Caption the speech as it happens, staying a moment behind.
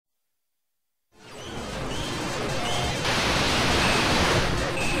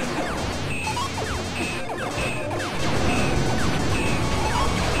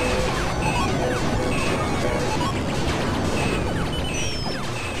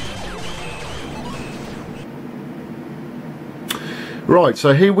Right,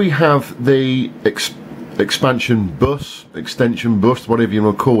 so here we have the extension bus, whatever you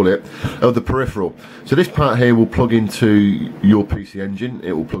want to call it, of the peripheral. So this part here will plug into your PC Engine,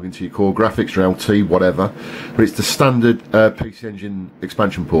 it will plug into your Coregrafx, your LT, whatever, but it's the standard PC Engine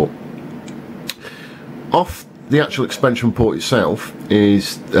expansion port. Off the actual expansion port itself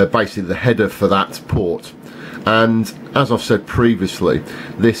is basically the header for that port, and as I've said previously,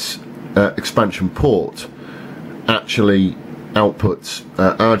 this expansion port actually outputs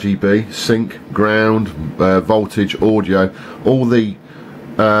RGB, sync, ground, voltage, audio, all the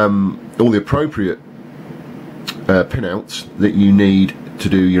appropriate pinouts that you need to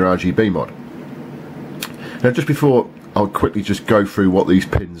do your RGB mod. Now, just before I'll quickly just go through what these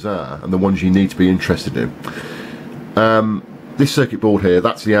pins are and the ones you need to be interested in. This circuit board here,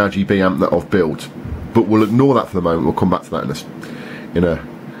 that's the RGB amp that I've built, but we'll ignore that for the moment. We'll come back to that in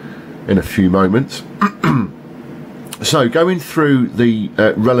a few moments. So going through the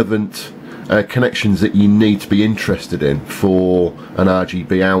relevant connections that you need to be interested in for an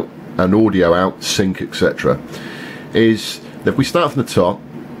RGB out, an audio out, sync, etc., is that if we start from the top,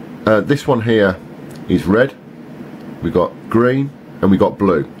 this one here is red, we've got green, and we've got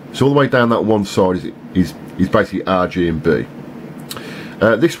blue. So all the way down that one side is basically RG and B.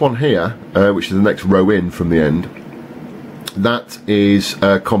 This one here, which is the next row in from the end, that is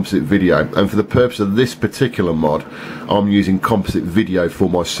composite video, and for the purpose of this particular mod I'm using composite video for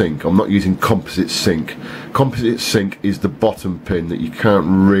my sync. I'm not using composite sync. Composite sync is the bottom pin that you can't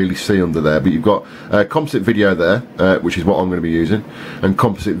really see under there, but you've got composite video there, which is what I'm going to be using, and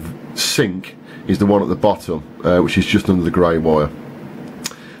composite sync is the one at the bottom, which is just under the grey wire.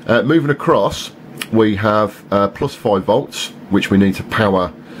 Moving across, we have plus 5 volts, which we need to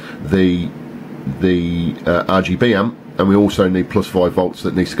power the RGB amp, and we also need plus 5 volts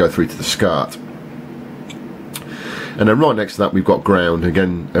that needs to go through to the SCART. And then right next to that we've got ground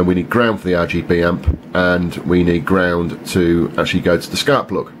again, and we need ground for the RGB amp, and we need ground to actually go to the SCART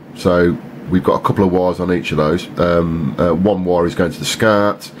plug. So we've got a couple of wires on each of those. One wire is going to the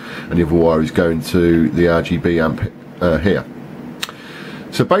SCART, and the other wire is going to the RGB amp here.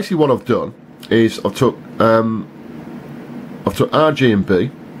 So basically what I've done is I've took RG and B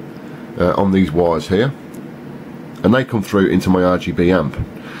on these wires here, and they come through into my RGB amp.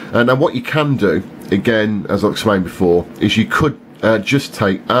 And now what you can do, again, as I explained before, is you could just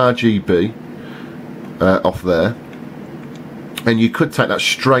take RGB off there, and you could take that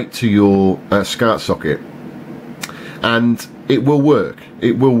straight to your SCART socket, and it will work.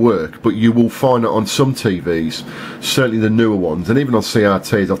 It will work, but you will find it on some TVs, certainly the newer ones, and even on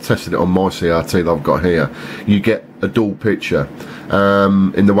CRTs. I've tested it on my CRT that I've got here. You get a dual picture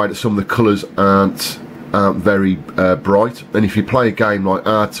in the way that some of the colours aren't very bright, and if you play a game like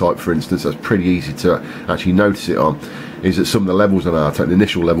R-Type, for instance, that's pretty easy to actually notice it on, is that some of the levels on R-Type, the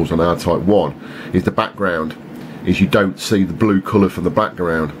initial levels on R-Type 1, is the background, is you don't see the blue colour from the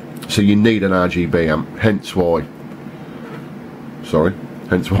background, so you need an RGB amp, hence why I've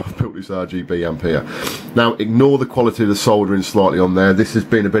built this RGB amp here. Now ignore the quality of the soldering slightly on there. This has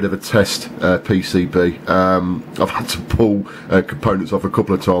been a bit of a test PCB. I've had to pull components off a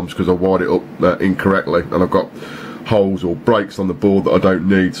couple of times because I wired it up incorrectly, and I've got holes or breaks on the board that I don't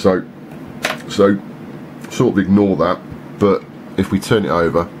need, so sort of ignore that. But if we turn it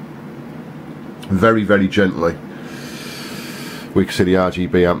over very, very gently, we can see the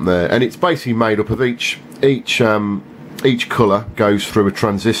RGB amp there, and it's basically made up of each colour goes through a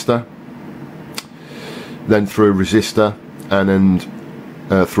transistor, then through a resistor, and then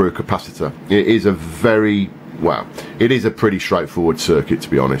through a capacitor. It is a it is a pretty straightforward circuit, to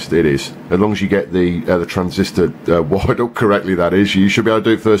be honest. It is, as long as you get the transistor wired up correctly, that is. You should be able to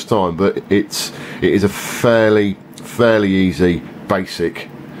do it first time, but it is a fairly easy, basic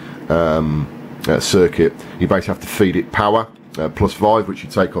circuit. You basically have to feed it power, plus 5, which you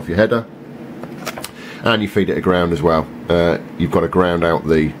take off your header, and you feed it a ground as well. You've got to ground out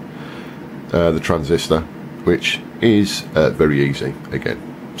the transistor, which is very easy again.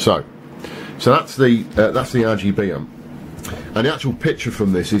 So that's the RGB amp, and the actual picture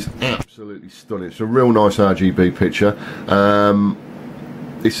from this is absolutely stunning. It's a real nice RGB picture.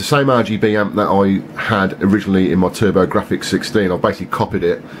 It's the same RGB amp that I had originally in my TurboGrafx 16. I've basically copied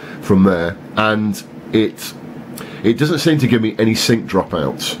it from there, and it doesn't seem to give me any sync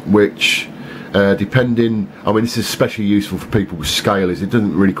dropouts, which depending, I mean, this is especially useful for people with scalers. It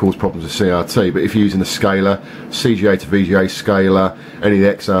doesn't really cause problems with CRT, but if you're using a scaler, CGA to VGA scaler, any of the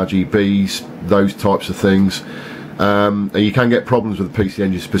XRGBs, those types of things, and you can get problems with the PC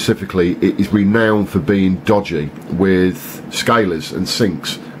Engine specifically. It is renowned for being dodgy with scalers and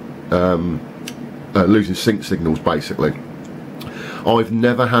syncs, losing sync signals basically. I've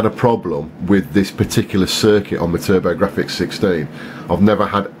never had a problem with this particular circuit on my TurboGrafx 16. I've never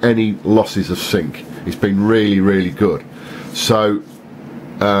had any losses of sync. It's been really good. So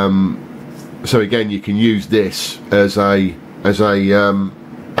so again, you can use this as an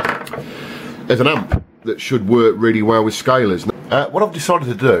amp that should work really well with scalers. What I've decided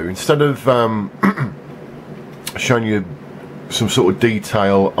to do, instead of showing you some sort of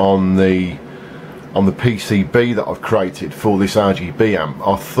detail on the PCB that I've created for this RGB amp,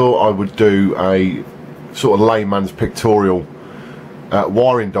 I thought I would do a sort of layman's pictorial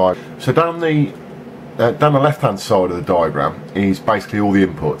wiring diagram. So down the left hand side of the diagram is basically all the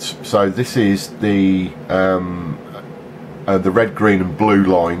inputs. So this is the red, green and blue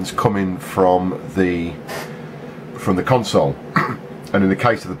lines coming from the console, and in the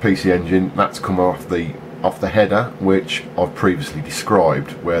case of the PC Engine, that's come off the header, which I've previously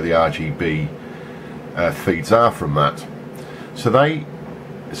described, where the RGB feeds are from that. So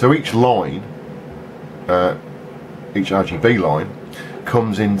each line, each RGB line,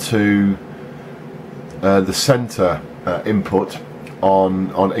 comes into the center input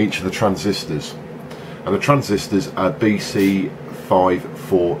on each of the transistors, and the transistors are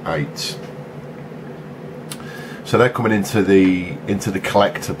BC548s. So they're coming into the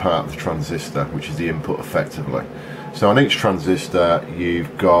collector part of the transistor, which is the input effectively. So on each transistor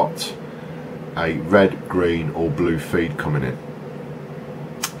you've got a red, green or blue feed coming in.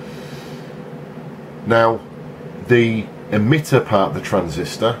 Now the emitter part of the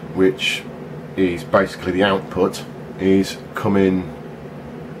transistor, which is basically the output, is coming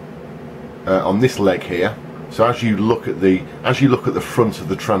on this leg here. So as you look at the front of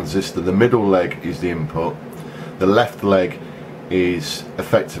the transistor, the middle leg is the input. The left leg is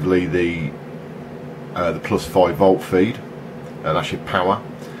effectively the plus 5 volt feed, and that's your power,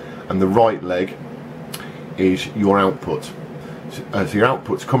 and the right leg is your output. So your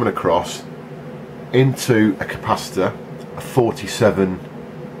output's coming across into a capacitor, a 47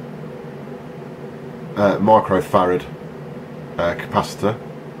 microfarad capacitor,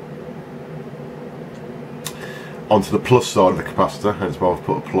 onto the plus side of the capacitor, hence why I've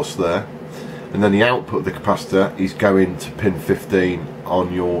put a plus there. And then the output of the capacitor is going to pin 15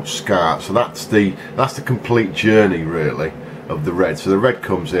 on your SCART. So that's the complete journey really of the red. So the red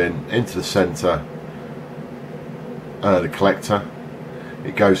comes into the center, the collector.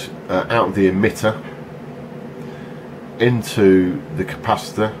 It goes out of the emitter into the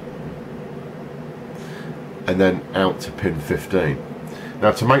capacitor, and then out to pin 15.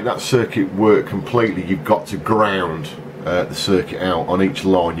 Now to make that circuit work completely, you've got to ground the circuit out. On each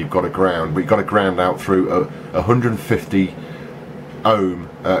line you've got to ground, but you've got to ground out through a 150 ohm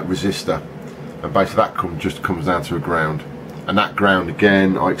resistor, and basically that just comes down to a ground. And that ground,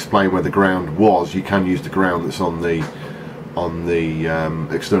 again, I explained where the ground was. You can use the ground that's on the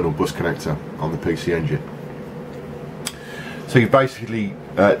external bus connector on the PC Engine. So you basically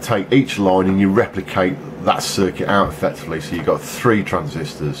take each line and you replicate that circuit out effectively. So you've got 3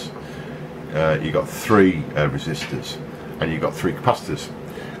 transistors, you've got 3 resistors, and you've got 3 capacitors,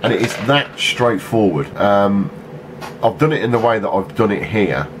 and it is that straightforward. I've done it in the way that I've done it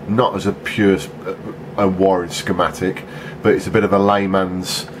here, not as a pure wiring schematic, but it's a bit of a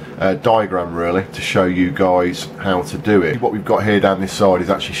layman's diagram really, to show you guys how to do it. What we've got here down this side is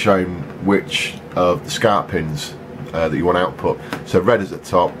actually showing which of the SCART pins that you want to output. So red is at the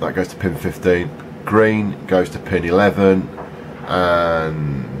top, that goes to pin 15, green goes to pin 11,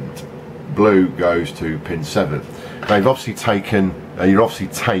 and blue goes to pin 7. Now you've obviously taken, you obviously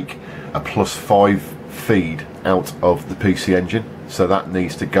take a plus 5 feed out of the PC Engine, so that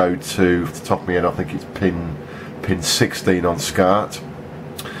needs to go to, off the top of my head, I think it's pin 16 on SCART.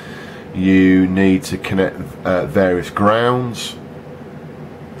 You need to connect various grounds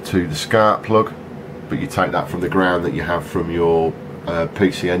to the SCART plug, but you take that from the ground that you have from your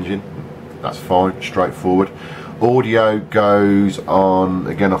PC Engine. That's fine, straightforward. Audio goes on,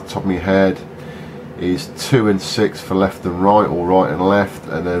 again off the top of my head, is 2 and 6 for left and right, or right and left,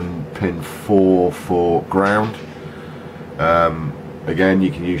 and then pin 4 for ground. Again,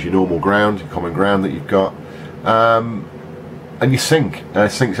 you can use your normal ground, your common ground that you've got. And your sync.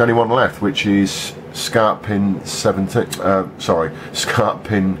 Sync's only one left, which is SCART pin 17. SCART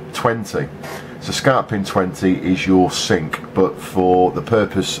pin 20. So SCART pin 20 is your sync, but for the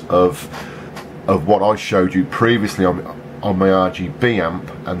purpose of what I showed you previously on my RGB amp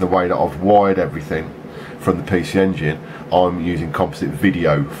and the way that I've wired everything from the PC Engine, I'm using composite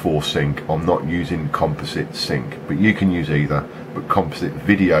video for sync. I'm not using composite sync, but you can use either. But composite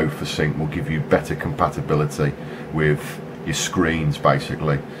video for sync will give you better compatibility with your screens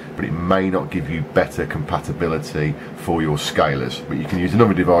basically, but it may not give you better compatibility for your scalers. But you can use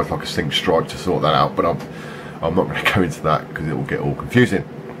another device like a Sync Strike to sort that out, but I'm not going to go into that because it will get all confusing.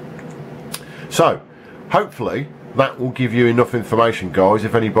 So hopefully that will give you enough information, guys,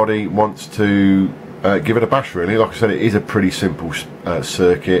 if anybody wants to give it a bash. Really, like I said, it is a pretty simple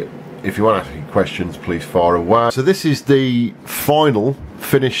circuit. If you want to ask any questions, please fire away. So this is the final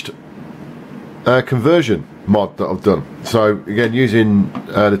finished conversion mod that I've done. So again, using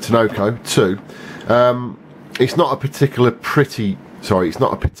the Tinoco 2. It's not a particularly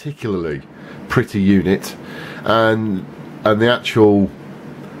pretty unit, and the actual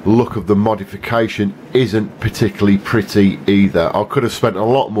look of the modification isn't particularly pretty either. I could have spent a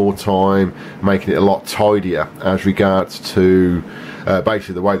lot more time making it a lot tidier as regards to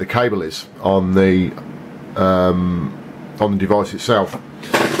basically the way the cable is on the device itself.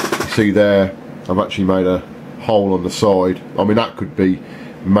 You see there, I've actually made a hole on the side. I mean, that could be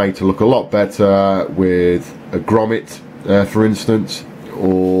made to look a lot better with a grommet, for instance,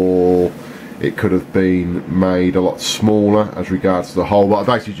 or it could have been made a lot smaller as regards to the hole. But I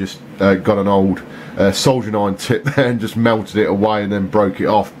basically just got an old soldering iron tip there and just melted it away and then broke it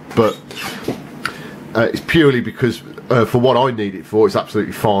off. But it's purely because for what I need it for, it's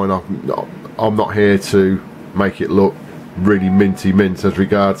absolutely fine. I'm not here to make it look really minty mint as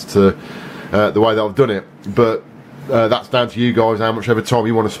regards to the way that I've done it. But that's down to you guys, how much ever time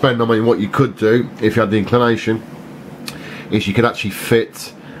you want to spend. I mean, what you could do, if you had the inclination, is you could actually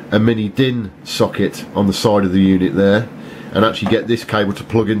fit a mini DIN socket on the side of the unit there and actually get this cable to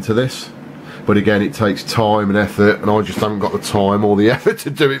plug into this. But again, it takes time and effort, and I just haven't got the time or the effort to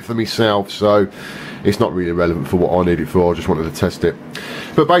do it for myself, so it's not really relevant for what I need it for. I just wanted to test it.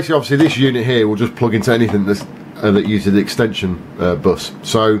 But basically, obviously, this unit here will just plug into anything that's that uses the extension bus.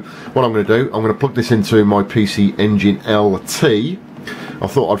 So what I'm going to do, I'm going to plug this into my PC Engine LT. I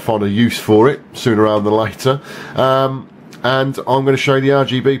thought I'd find a use for it sooner rather than later. And I'm going to show you the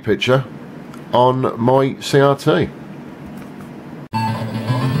RGB picture on my CRT.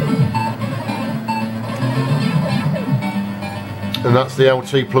 And that's the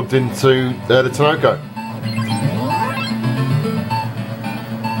LT plugged into the Tinoco.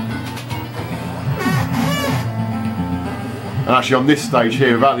 And actually on this stage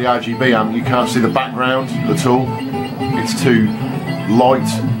here, without the RGB amp, you can't see the background at all. It's too light,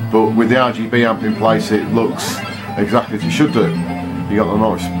 but with the RGB amp in place, it looks exactly as it should do. You got a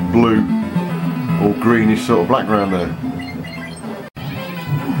nice blue or greenish sort of background there.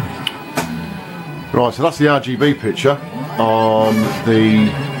 Right, so that's the RGB picture on the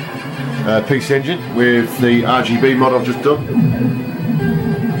PC Engine with the RGB mod I've just done.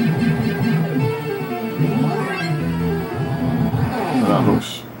 And that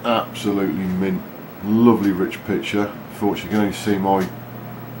looks absolutely mint. Lovely rich picture. Unfortunately, you can only see my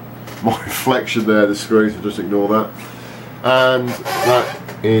reflection there, the screen, so just ignore that. And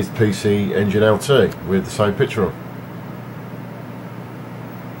that is PC Engine LT with the same picture on.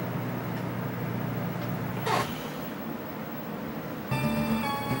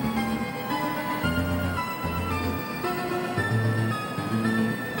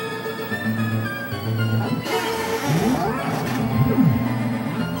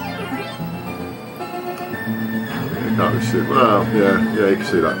 Well, yeah, you can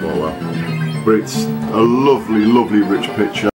see that quite well. But it's a lovely, lovely rich picture.